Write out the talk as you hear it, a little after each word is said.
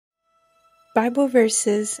Bible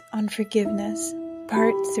Verses on Forgiveness,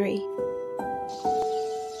 Part 3.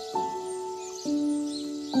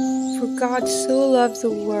 For God so loved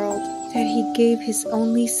the world that he gave his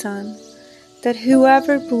only Son, that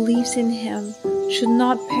whoever believes in him should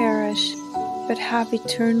not perish, but have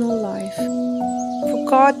eternal life. For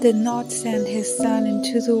God did not send his Son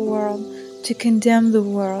into the world to condemn the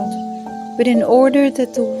world, but in order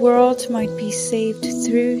that the world might be saved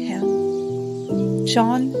through him.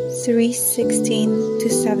 John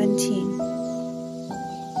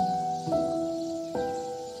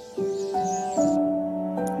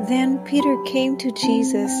 3:16-17. Then Peter came to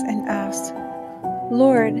Jesus and asked,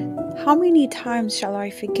 Lord, how many times shall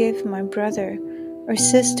I forgive my brother or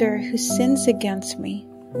sister who sins against me?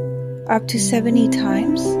 Up to 70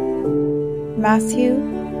 times? Matthew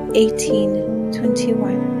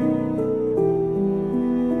 18:21.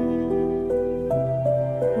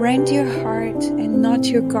 Rend your heart and not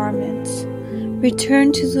your garments.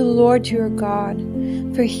 Return to the Lord your God,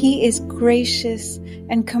 for he is gracious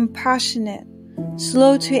and compassionate,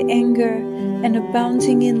 slow to anger and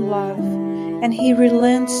abounding in love, and he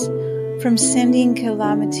relents from sending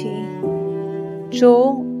calamity.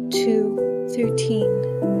 Joel 2:13.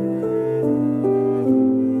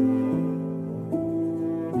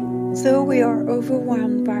 Though we are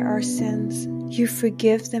overwhelmed by our sins, you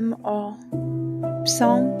forgive them all.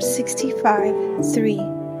 Psalm 65:3.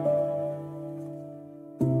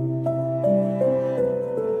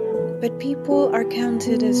 But people are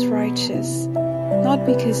counted as righteous, not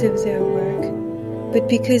because of their work, but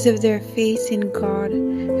because of their faith in God,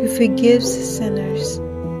 who forgives sinners.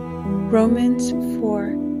 Romans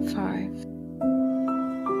 4:5.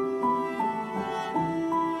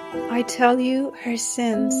 I tell you, her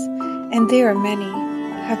sins, and they are many,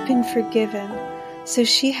 have been forgiven. So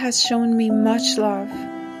she has shown me much love.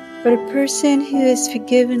 But a person who is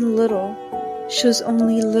forgiven little shows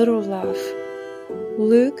only little love.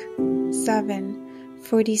 Luke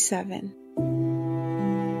 7:47.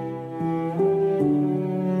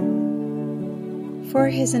 For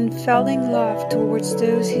his unfailing love towards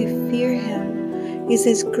those who fear him is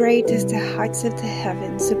as great as the heights of the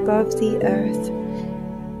heavens above the earth.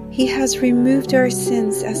 He has removed our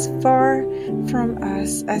sins as far from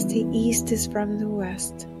us as the east is from the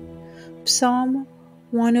west. Psalm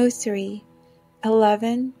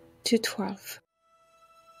 103:11-12.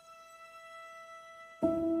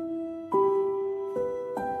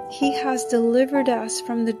 He has delivered us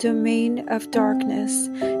from the domain of darkness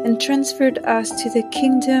and transferred us to the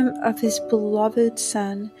kingdom of his beloved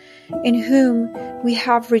Son, in whom we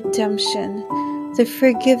have redemption, the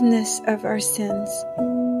forgiveness of our sins.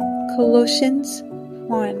 Colossians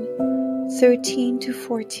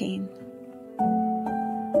 1:13-14.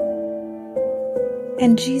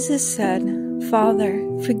 And Jesus said, Father,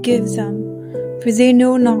 forgive them, for they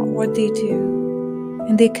know not what they do.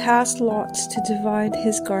 And they cast lots to divide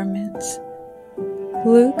his garments.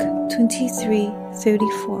 Luke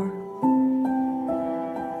 23:34.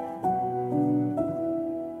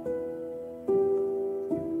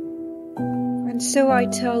 And so I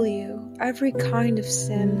tell you, every kind of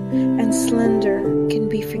sin and slander can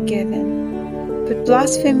be forgiven, but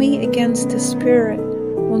blasphemy against the Spirit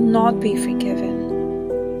will not be forgiven.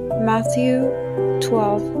 Matthew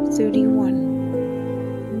 12:31.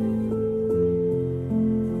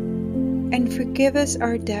 And forgive us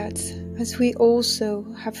our debts, as we also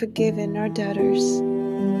have forgiven our debtors.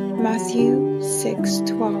 Matthew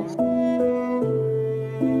 6:12.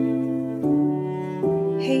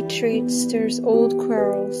 Hatred stirs old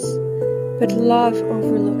quarrels, but love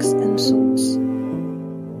overlooks insults.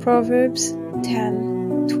 Proverbs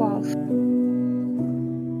 10:12.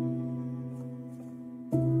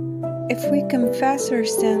 If we confess our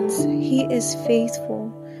sins, he is faithful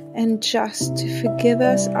and just to forgive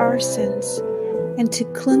us our sins and to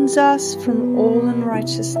cleanse us from all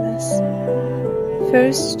unrighteousness.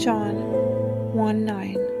 1 John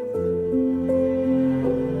 1:9.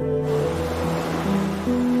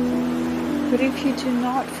 But if you do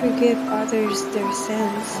not forgive others their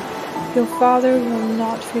sins, your Father will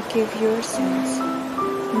not forgive your sins.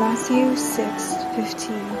 Matthew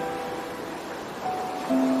 6:15.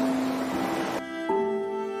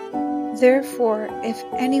 Therefore, if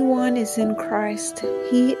anyone is in Christ,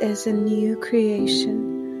 he is a new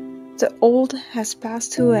creation. The old has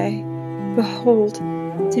passed away. Behold,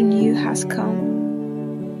 the new has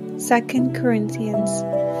come. 2 Corinthians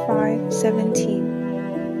 5:17.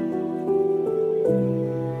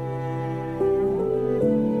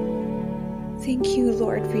 Thank you,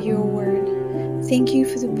 Lord, for your word. Thank you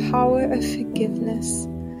for the power of forgiveness.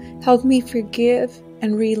 Help me forgive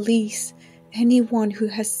and release anyone who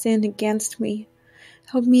has sinned against me.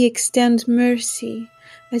 Help me extend mercy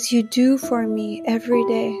as you do for me every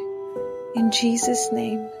day. In Jesus'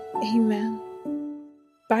 name, amen.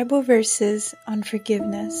 Bible verses on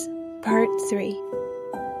forgiveness, Part 3.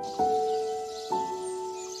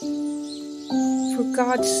 For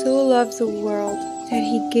God so loved the world that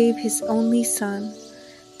he gave his only Son,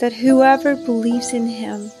 that whoever believes in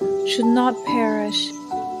him should not perish,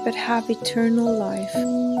 but have eternal life.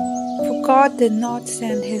 For God did not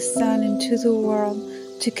send his Son into the world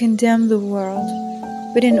to condemn the world,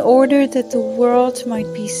 but in order that the world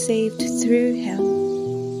might be saved through him.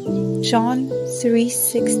 John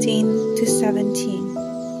 3:16-17.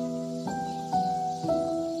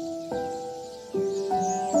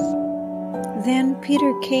 Then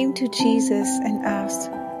Peter came to Jesus and asked,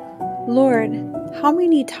 Lord, how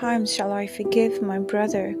many times shall I forgive my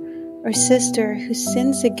brother or sister who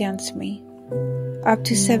sins against me? Up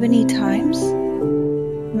to 70 times?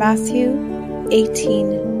 Matthew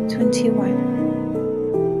 18:21.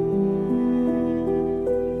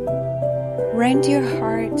 Rend your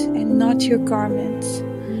heart and not your garments.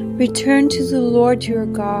 Return to the Lord your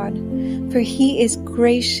God, for he is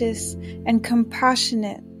gracious and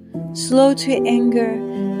compassionate, slow to anger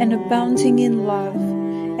and abounding in love,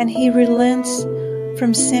 and he relents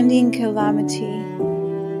from sending calamity.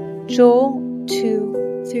 Joel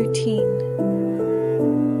 2:13.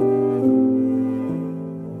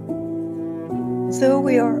 Though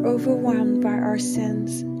we are overwhelmed by our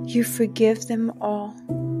sins, you forgive them all.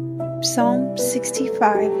 Psalm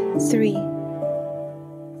 65:3.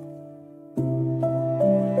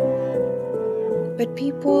 But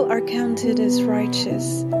people are counted as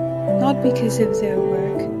righteous, not because of their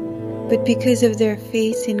work, but because of their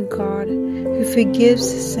faith in God, who forgives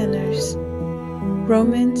sinners.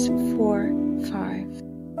 Romans 4:5.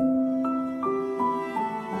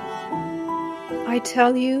 I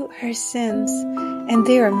tell you, her sins, and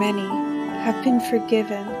they are many, have been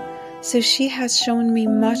forgiven, so she has shown me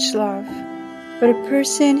much love. But a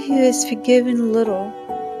person who is forgiven little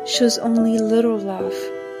shows only little love.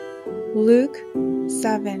 Luke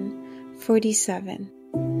 7:47.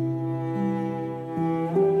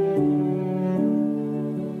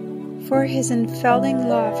 For his unfailing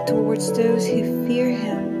love towards those who fear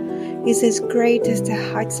him is as great as the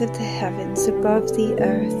heights of the heavens above the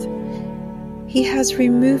earth. He has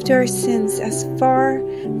removed our sins as far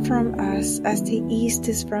from us as the east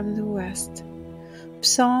is from the west.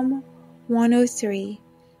 Psalm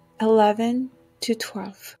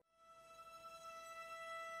 103:11-12.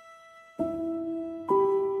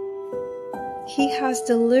 He has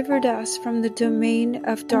delivered us from the domain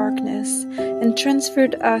of darkness and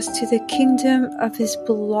transferred us to the kingdom of his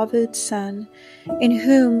beloved Son, in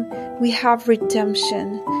whom we have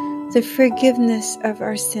redemption, the forgiveness of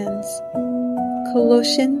our sins.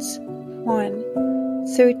 Colossians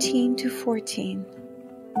 1:13-14.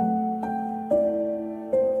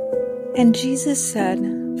 And Jesus said,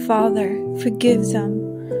 Father, forgive them,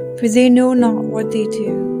 for they know not what they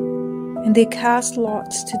do. And they cast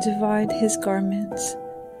lots to divide his garments.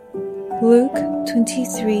 Luke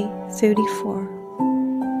 23:34.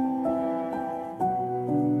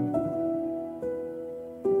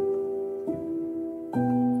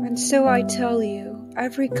 And so I tell you,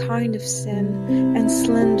 every kind of sin and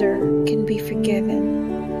slander can be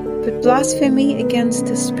forgiven, but blasphemy against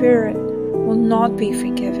the Spirit will not be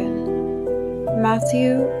forgiven.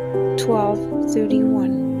 Matthew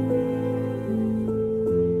 12:31.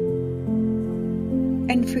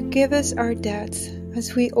 And forgive us our debts,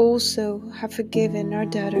 as we also have forgiven our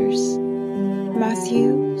debtors.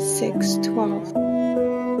 Matthew 6:12.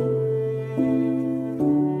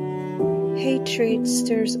 Hatred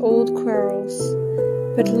stirs old quarrels,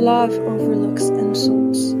 but love overlooks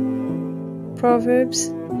insults.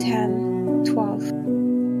 Proverbs 10:12.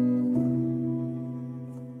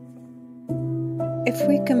 If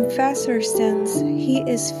we confess our sins, he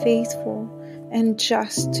is faithful and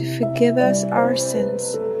just to forgive us our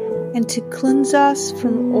sins and to cleanse us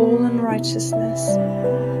from all unrighteousness.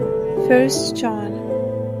 1 John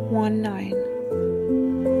 1:9.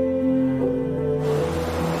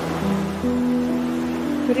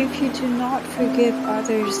 But if you do not forgive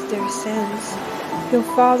others their sins, your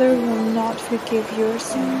Father will not forgive your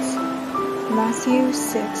sins. Matthew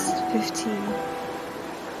 6:15.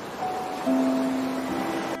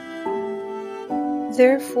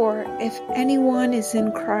 Therefore, if anyone is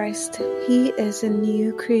in Christ, he is a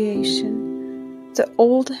new creation. The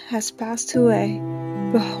old has passed away.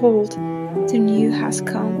 Behold, the new has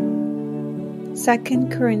come. 2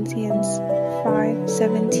 Corinthians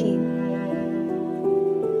 5:17.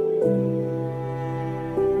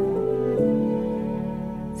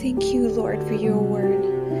 Thank you, Lord, for your word.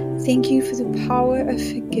 Thank you for the power of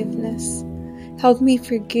forgiveness. Help me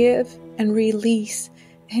forgive and release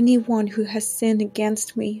anyone who has sinned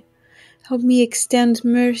against me. Help me extend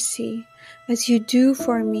mercy as you do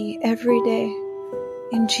for me every day.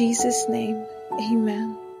 In Jesus' name,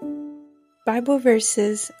 amen. Bible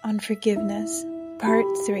verses on forgiveness, Part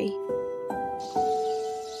 3.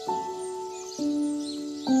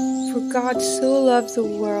 For God so loved the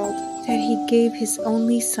world that he gave his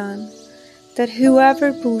only Son, that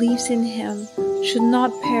whoever believes in him should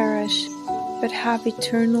not perish, but have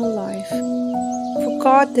eternal life. For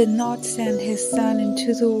God did not send his Son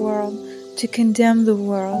into the world to condemn the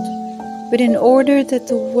world, but in order that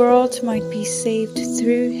the world might be saved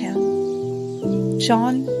through him.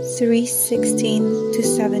 John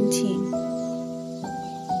 3:16-17.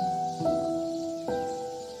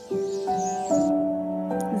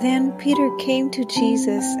 Then Peter came to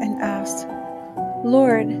Jesus and asked,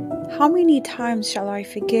 Lord, how many times shall I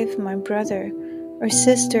forgive my brother or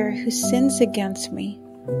sister who sins against me?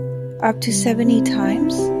 Up to 70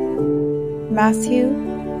 times? Matthew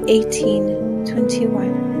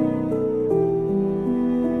 18:21.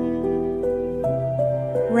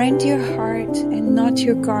 Rend your heart and not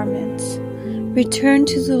your garments. Return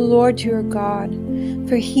to the Lord your God,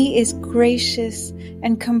 for he is gracious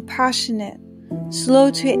and compassionate, slow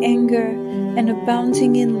to anger and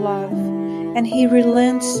abounding in love, and he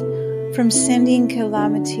relents from sending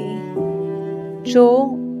calamity.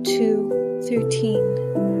 Joel 2:13.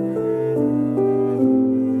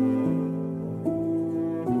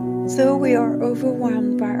 Though we are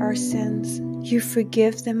overwhelmed by our sins, you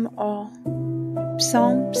forgive them all.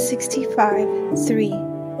 Psalm 65:3.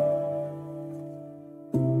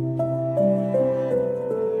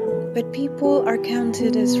 But people are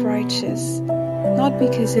counted as righteous, not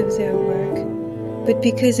because of their work, but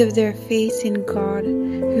because of their faith in God,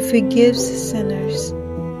 who forgives sinners.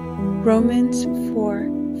 Romans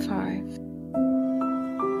 4:5.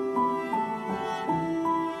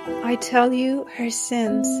 I tell you, her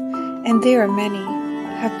sins, and they are many,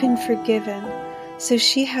 have been forgiven, so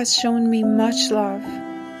she has shown me much love.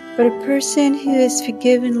 But a person who is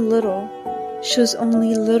forgiven little shows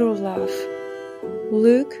only little love.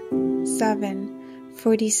 Luke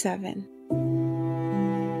 7:47.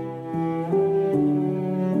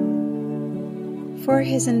 For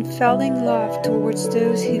his unfailing love towards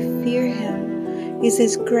those who fear him is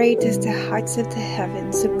as great as the heights of the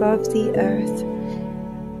heavens above the earth.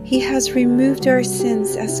 He has removed our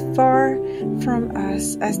sins as far from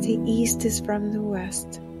us as the east is from the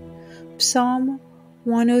west. Psalm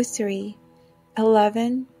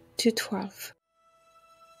 103:11-12.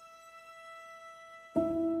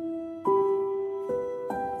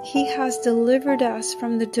 He has delivered us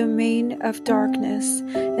from the domain of darkness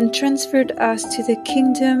and transferred us to the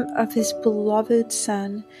kingdom of his beloved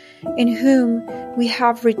Son, in whom we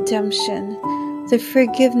have redemption, the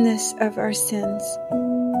forgiveness of our sins.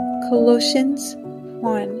 Colossians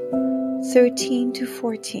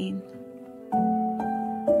 1:13-14.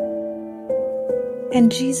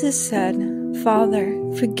 And Jesus said, Father,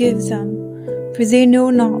 forgive them, for they know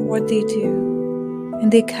not what they do.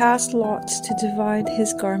 And they cast lots to divide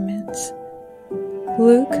his garments.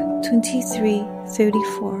 Luke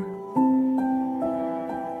 23:34.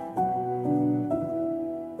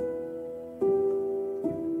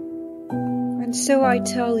 And so I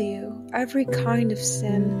tell you, every kind of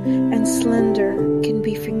sin and slander can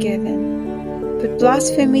be forgiven, but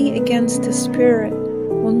blasphemy against the Spirit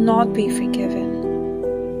will not be forgiven.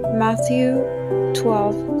 Matthew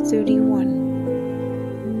 12:31.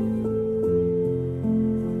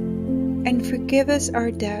 And forgive us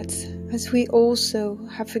our debts, as we also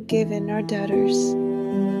have forgiven our debtors.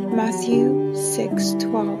 Matthew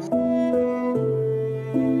 6:12.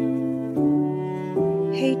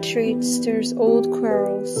 Hatred stirs old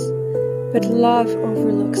quarrels, but love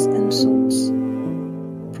overlooks insults.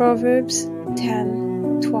 Proverbs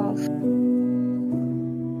 10:12.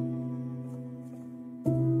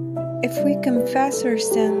 If we confess our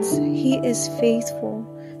sins, he is faithful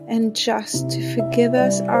and just to forgive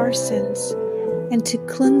us our sins and to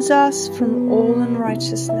cleanse us from all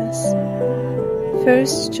unrighteousness.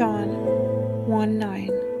 1 John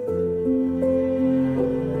 1:9.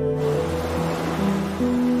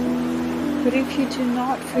 But if you do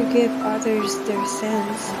not forgive others their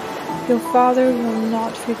sins, your Father will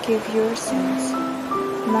not forgive your sins.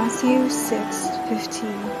 Matthew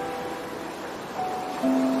 6:15.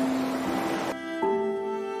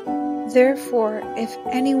 Therefore, if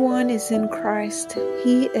anyone is in Christ,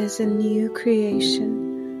 he is a new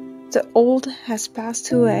creation. The old has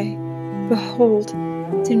passed away. Behold,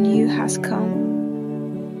 the new has come.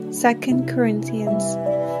 2 Corinthians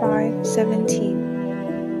 5:17.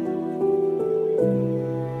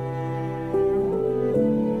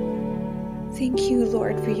 Thank you,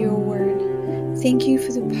 Lord, for your word. Thank you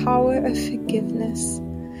for the power of forgiveness.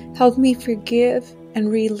 Help me forgive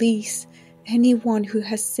and release anyone who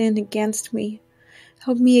has sinned against me.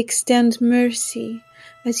 Help me extend mercy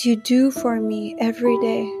as you do for me every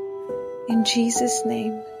day. In Jesus'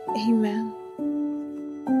 name, amen.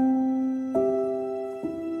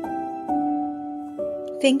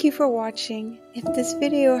 Thank you for watching. If this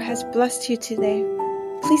video has blessed you today,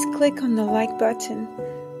 please click on the like button,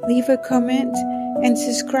 leave a comment, and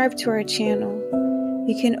subscribe to our channel.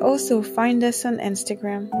 You can also find us on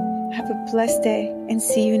Instagram. Have a blessed day and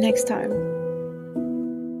see you next time.